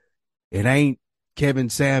about? It ain't Kevin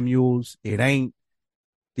Samuels. It ain't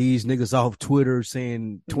these niggas off Twitter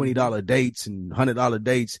saying Mhm. $20 dates and $100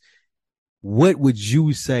 dates. What would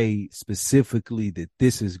you say specifically that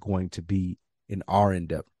this is going to be in our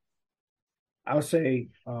endeavor? I'll say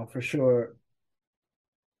for sure,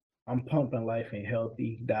 I'm pumping life in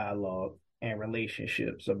healthy dialogue and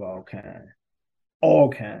relationships of all kind.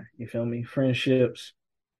 You feel me? Friendships,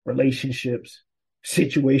 relationships,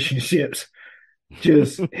 situationships,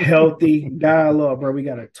 just healthy dialogue, bro. We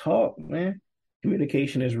gotta talk, man.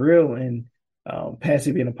 Communication is real, and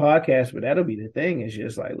passive in a podcast, but that'll be the thing. Is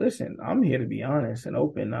just like, listen, I'm here to be honest and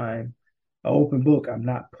open. I'm an open book. I'm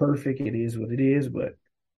not perfect. It is what it is, but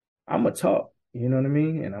I'm gonna talk. You know what I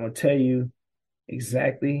mean? And I'm gonna tell you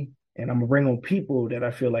exactly, and I'm gonna bring on people that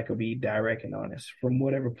I feel like will be direct and honest from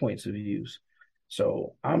whatever points of views.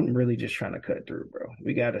 So I'm really just trying to cut through, bro.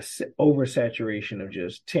 We got a oversaturation of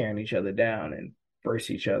just tearing each other down and verse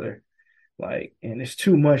each other. Like, and it's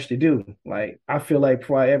too much to do. Like, I feel like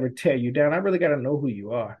before I ever tear you down, I really got to know who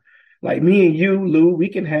you are. Like me and you, Lou, we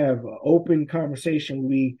can have an open conversation.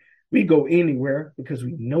 We go anywhere because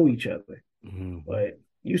we know each other. Mm-hmm. But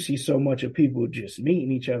you see so much of people just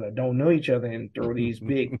meeting each other, don't know each other, and throw these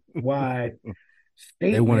big, wide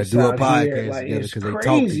They want to statements do a out here. podcast Like together it's because they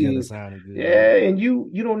talk together, crazy. sounding good. Yeah. Yeah, and you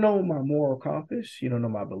don't know my moral compass. You don't know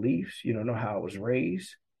my beliefs. You don't know how I was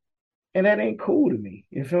raised, and that ain't cool to me.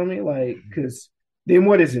 You feel me? Like, because then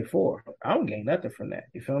what is it for? I don't gain nothing from that.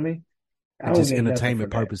 You feel me? I It's don't just gain nothing entertainment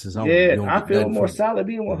from that. purposes only. You Yeah, don't I get feel nothing more from it. solid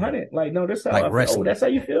being Yeah. 100. Like, no, that's how Like I feel. Oh, wrestling. that's how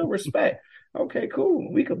you feel. Respect. Okay,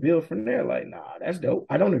 cool. We could build from there. Like, nah, that's dope.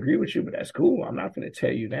 I don't agree with you, but that's cool. I'm not going to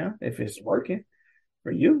tear you down if it's working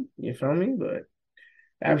for you. You feel me? But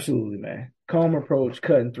absolutely, man. Calm approach,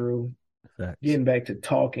 cutting through, Facts. getting back to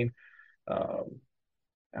talking. Um,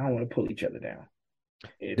 I don't want to pull each other down.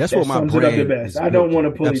 That's That what my sums it up the brand best. is I don't built want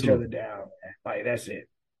to on. pull each other Absolutely. down, man. Like, that's it.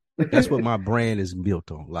 That's what my brand is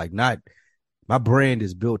built on. Like, not my brand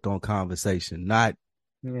is built on conversation, not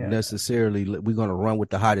necessarily we're going to run with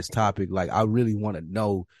the hottest topic. Like, I really want to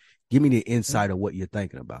know, give me the insight of what you're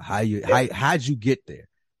thinking about. How'd you get there?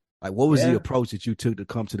 Like, what was the approach that you took to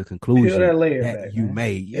come to the Peel conclusion that layer that back, you man.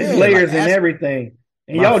 made? It's Yeah, like layers in everything.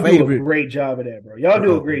 And my y'all do a favorite, great job of that, bro. Y'all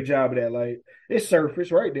do a bro. great job of that. Like, it's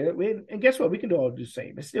surface right there. And guess what? We can do all the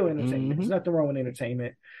same. It's still entertainment. There's nothing wrong with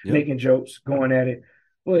entertainment, making jokes, going at it.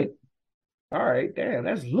 But all right, damn,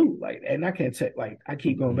 that's loot. Like, and I can't take, like, I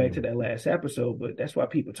keep going back to that last episode, but that's why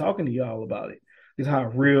people talking to y'all about it. Is how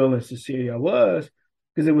real and sincere y'all was,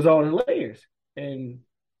 because it was all the layers. And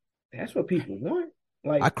that's what people want.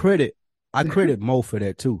 Like, I credit Mo for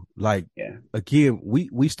that too. Like, again,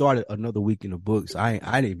 we started another week in the books. I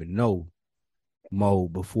didn't even know Mo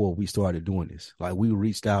before we started doing this. Like, we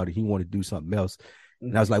reached out and he wanted to do something else.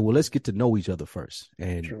 And I was like, well, let's get to know each other first.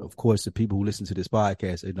 And of course, the people who listen to this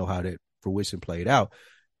podcast, they know how that fruition played out.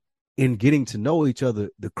 In getting to know each other,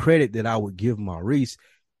 the credit that I would give Maurice,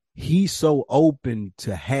 he's so open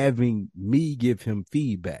to having me give him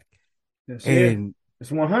feedback. And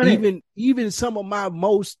it's 100. Even some of my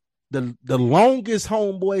the longest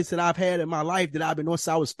homeboys that I've had in my life that I've been on since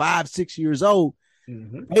I was 5-6 years old,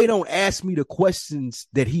 they don't ask me the questions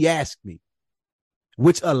that he asked me,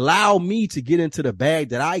 which allow me to get into the bag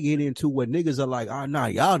that I get into where niggas are like, oh, nah,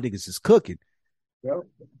 y'all niggas is cooking. Yep.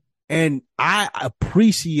 And I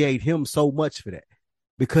appreciate him so much for that,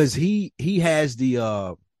 because he has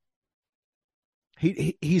the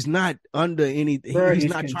he's not under anything. He's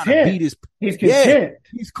not content. trying to beat his. He's content.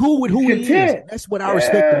 He's cool with who he is. That's what I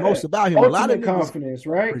respect the most about him. Ultimate a lot of confidence,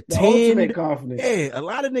 right? Pretend, the ultimate confidence. Yeah, a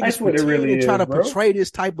lot of niggas That's what it really and try to portray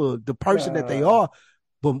this type of the person that they are.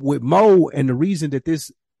 But with Mo, and the reason that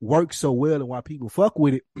this works so well and why people fuck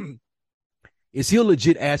with it is he'll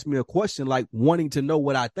legit ask me a question, like wanting to know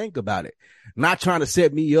what I think about it. Not trying to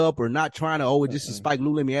set me up or not trying to, this is Spike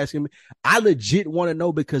Lou, let me ask him. I legit want to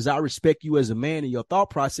know, because I respect you as a man and your thought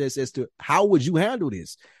process as to how would you handle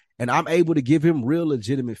this. And I'm able to give him real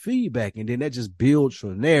legitimate feedback. And then that just builds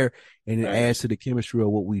from there, and it adds to the chemistry of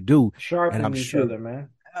what we do. Sharpening each other, man.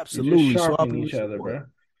 Absolutely. Sharpening each other, bro.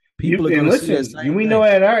 People are gonna see us. We know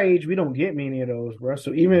at our age we don't get many of those, bro.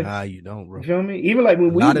 So even you don't, bro. You feel me? Even like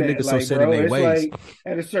when we met, niggas like, so bro, it's ways. Like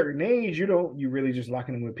at a certain age, you really just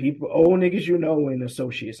locking in with people, old niggas, and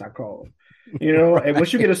associates. I call them, right. And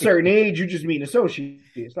once you get a certain age, you just meet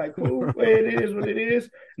associates. Like, cool, it is what it is.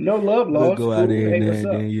 No love lost. Go out there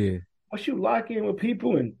and once you lock in with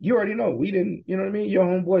people, and you already know we didn't, you know what I mean? Your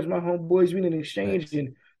homeboys, my homeboys, we didn't exchange,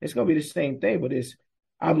 and it's gonna be the same thing. But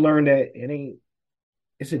I've learned that it ain't.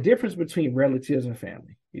 It's a difference between relatives and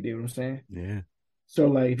family. You know what I'm saying? Yeah. So,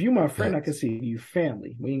 like, if you my friend, I can see you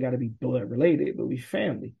family. We ain't got to be blood related, but we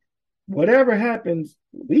family. Whatever happens,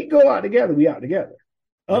 we go out together. We out together.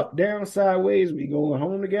 Up, down, sideways. We going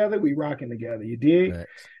home together. We rocking together. You dig?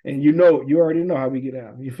 And you already know how we get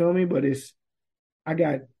out. You feel me? But I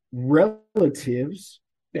got relatives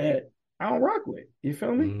that I don't rock with. You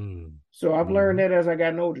feel me? So I've learned that as I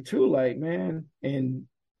gotten older too. Like, man, and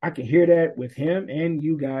I can hear that with him and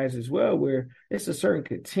you guys as well, where it's a certain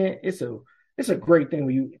content. It's a great thing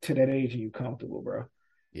when you to that age and you comfortable, bro.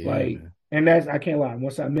 Yeah, like, man. And that's, I can't lie.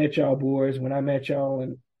 Once I met y'all boys, when I met y'all,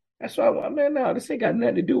 and that's why, man, no, this ain't got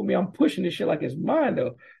nothing to do with me. I'm pushing this shit like it's mine,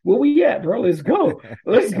 though. Where we at, bro? Let's go.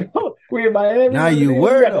 Let's go. We're in Miami. Now you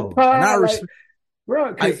were, though.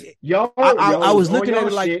 Bro, because y'all, I was looking at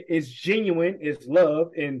it like it's genuine, it's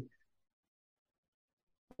love, and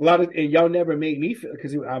and y'all never made me feel,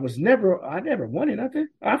 because I never wanted nothing.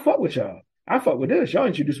 I fuck with y'all. I fuck with this. Y'all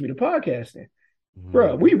introduced me to podcasting.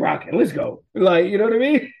 Bro, we rocking. Let's go. Like, you know what I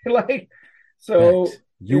mean? Like, so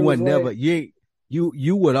you would never, you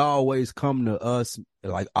would always come to us,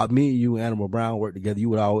 like me and you and Animal Brown work together. You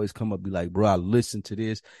would always come up and be like, bro, I listen to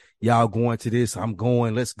this. Y'all going to this. I'm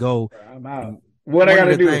going. Let's go. Bro, I'm out. And what I got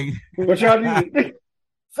to do? What y'all need?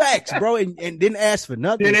 Facts, bro, and didn't ask for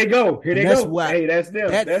nothing. Here they go. That's go. Hey, that's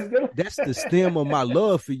them. That's the stem of my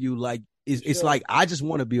love for you. Like, it's like I just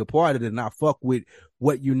want to be a part of it, and I fuck with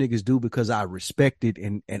what you niggas do because I respect it,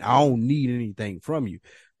 and I don't need anything from you.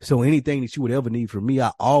 So anything that you would ever need from me,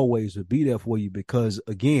 I always would be there for you, because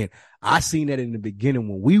again, I seen that in the beginning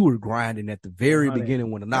when we were grinding at the very beginning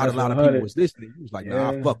when not a lot of people was listening. He was like,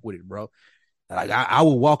 nah, I fuck with it, bro. Like I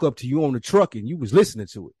would walk up to you on the truck and you was listening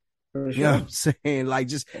to it. For You know what sure. I'm saying? Like,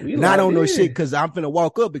 just We not locked on no shit in. because I'm finna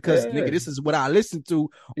walk up because, nigga, Yeah. this is what I listen to on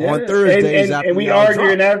Yeah. Thursdays And after we y'all drop.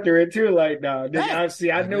 arguing after it too. Like, nah, nigga, I Facts.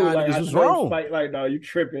 see, I Like, knew, y'all like, niggas I was smelled wrong. spite, like, no, you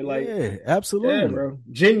tripping. Like, Yeah, yeah, absolutely. bro.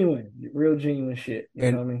 Genuine, real genuine shit. You know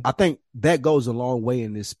And what I mean? I think that goes a long way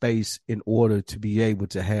in this space in order to be able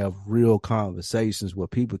to have real conversations where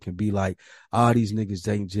people can be like, these niggas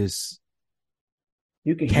ain't just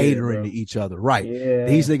You can hear it, catering to bro. each other. Right. Yeah.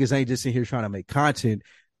 These niggas ain't just in here trying to make content.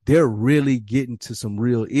 They're really getting to some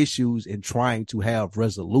real issues and trying to have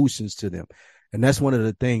resolutions to them. And that's one of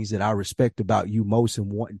the things that I respect about you most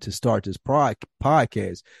and wanting to start this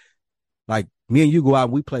podcast. Like me and you go out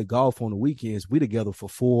and we play golf on the weekends. We together for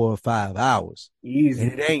 4 or 5 hours. And Easy.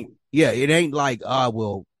 it ain't like,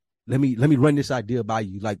 well, let me run this idea by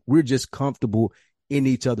you. Like we're just comfortable in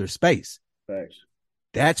each other's space. Facts.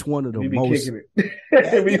 That's one of the We be most, kicking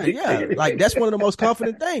it. We be yeah. kicking Like it. that's one of the most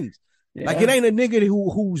confident things. Like it Yeah. ain't a nigga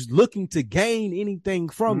who's looking to gain anything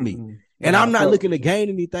from me. And Nah, I'm not looking to gain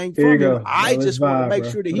anything here you from him. go. I Let's just want to vibe, make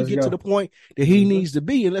bro. sure that he Let's get to the go. point that he needs to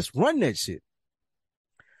be, and let's run that shit.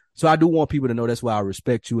 So I do want people to know that's why I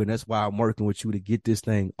respect you, and that's why I'm working with you to get this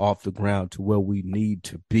thing off the ground to where we need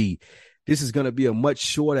to be. This is going to be a much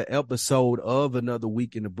shorter episode of Another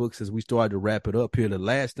Week in the Books as we start to wrap it up here. The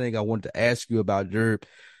last thing I wanted to ask you about, Derb,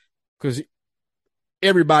 because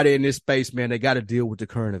everybody in this space, man, they got to deal with the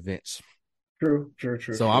current events. True.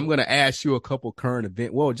 So I'm going to ask you a couple current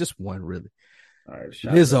event. Well, just one really. All right,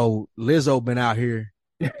 Lizzo been out here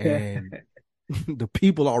and the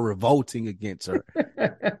people are revolting against her.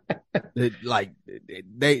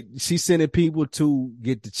 She's sending people to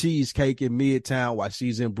get the cheesecake in Midtown while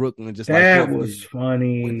she's in Brooklyn, just that like was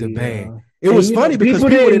funny with the band. It was funny because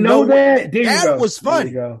people didn't know that. That was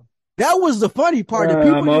funny. That was the funny part. Bro, The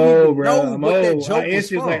people didn't even know I'm what old. that joke was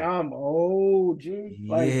from. Like, I'm old, G.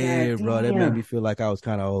 Like, yeah, bro, that made me feel like I was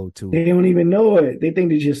kind of old too. They don't even know it. They think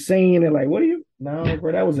they're just saying it. Like, what are you? No,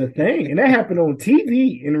 bro, that was a thing, and that happened on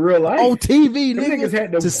TV in real life. On TV, niggas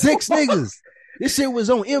had to 6 niggas. This shit was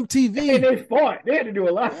on MTV, and they fought. They had to do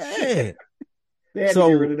a lot. Of shit. They had to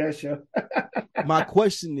get rid of that show. My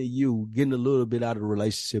question to you, getting a little bit out of the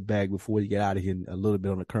relationship bag before you get out of here, a little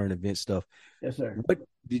bit on the current event stuff. Yes, sir. What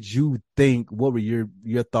did you think? What were your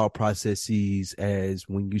thought processes as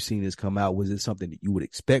when you seen this come out? Was it something that you would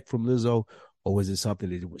expect from Lizzo, or was it something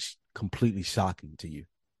that was completely shocking to you?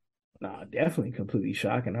 Nah, definitely completely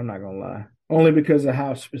shocking. I'm not gonna lie. Only because of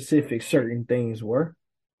how specific certain things were,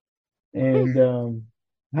 and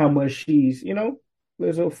how much she's,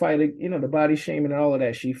 Lizzo fighting, the body shaming and all of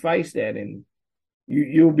that. She fights that, and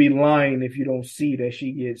you'll be lying if you don't see that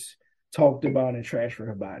she gets talked about and trashed for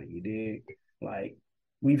her body. You dig? Like,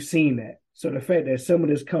 we've seen that. So the fact that some of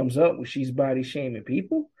this comes up when she's body shaming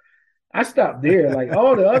people, I stopped there. Like,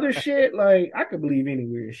 all the other shit, like, I could believe any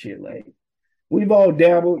weird shit. Like, we've all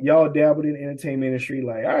dabbled. Y'all dabbled in the entertainment industry.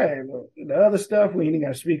 Like, all right, well, the other stuff we ain't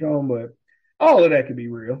got to speak on, but all of that could be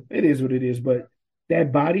real. It is what it is. But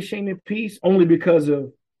that body shaming piece, only because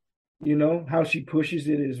of, how she pushes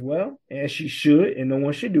it as well, as she should, and no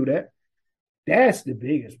one should do that. That's the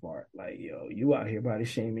biggest part. Like, you out here body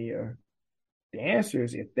shaming your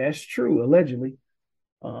dancers, if that's true, allegedly.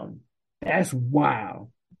 That's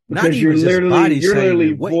wild. Because you're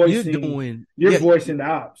literally voicing voicing the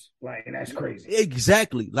ops. Like, and that's crazy.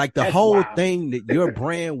 Exactly. Like the whole thing that your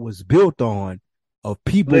brand was built on of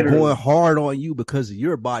people going hard on you because of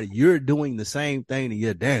your body. You're doing the same thing to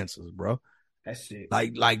your dancers, bro. That's it.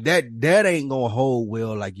 Like that ain't gonna hold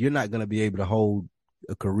well. Like, you're not gonna be able to hold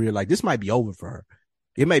a career. Like, this might be over for her.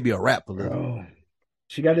 It may be a wrap for her.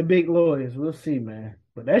 She got the big lawyers. We'll see, man.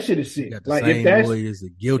 But that shit is sick. Like, if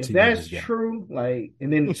that's true, like,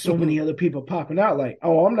 and then so many other people popping out, like,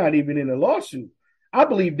 oh, I'm not even in a lawsuit. I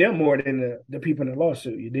believe them more than the people in the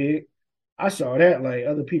lawsuit. You dig? I saw that, like,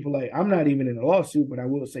 other people, like, I'm not even in a lawsuit, but I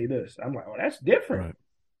will say this. I'm like, oh, that's different.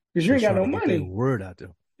 Because you ain't got no money. Get word out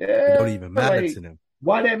there. Yeah, it don't even matter to them.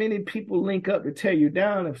 Why that many people link up to tear you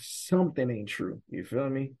down if something ain't true? You feel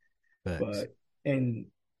me? Facts. And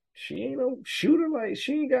she ain't no shooter. Like,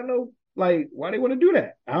 she ain't got no, like, why they want to do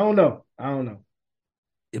that? I don't know.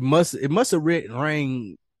 It must have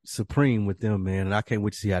reigned supreme with them, man. And I can't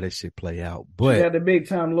wait to see how that shit play out. But she got the big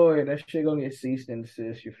time lawyer. That shit gonna get ceased and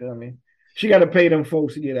desist. You feel me? She got to pay them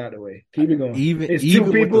folks to get out of the way. Keep it going. Even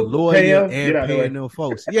with the lawyer and paying them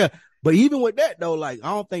folks. Yeah. But even with that though, like, I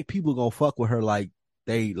don't think people gonna fuck with her like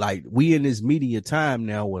they like. We in this media time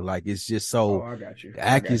now where, like, it's just so I got you. The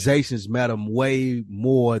accusations matter way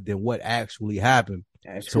more than what actually happened.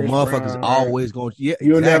 That's so Chris motherfuckers Brown, always gonna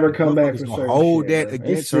you'll never come back for gonna hold shit, that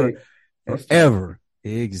against her forever.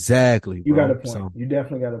 Exactly. You bro. got a point. You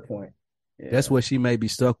definitely got a point. That's Yeah, where she may be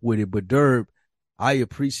stuck with it. But Derb, I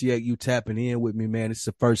appreciate you tapping in with me, man. It's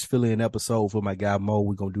the first fill-in episode for my guy Mo.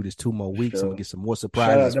 We're gonna do this 2 more weeks. I'm gonna sure. get some more Shout out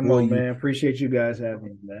surprises to for Mo, you. man. Appreciate you guys having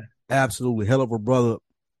me, man. Absolutely, hell of a brother.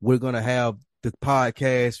 We're gonna have the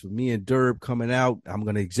podcast for me and Derb coming out. I'm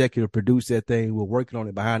gonna executive produce that thing. We're working on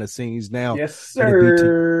it behind the scenes now. Yes, It'll be to you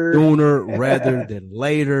sir. sooner rather than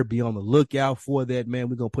later. Be on the lookout for that, man.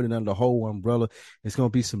 We're gonna put it under the whole umbrella. It's gonna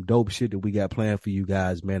be some dope shit that we got planned for you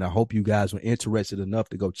guys, man. I hope you guys were interested enough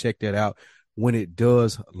to go check that out when it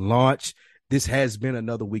does launch. This has been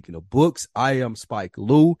another week in the books. I am Spike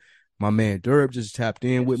Lou. My man Derb just tapped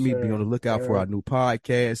in Yes, with me. Be on the sir. lookout for our new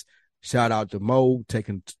podcast. Shout out to Mo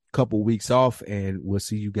taking a couple weeks off, and we'll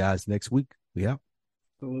see you guys next week. We out.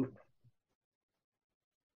 Salute.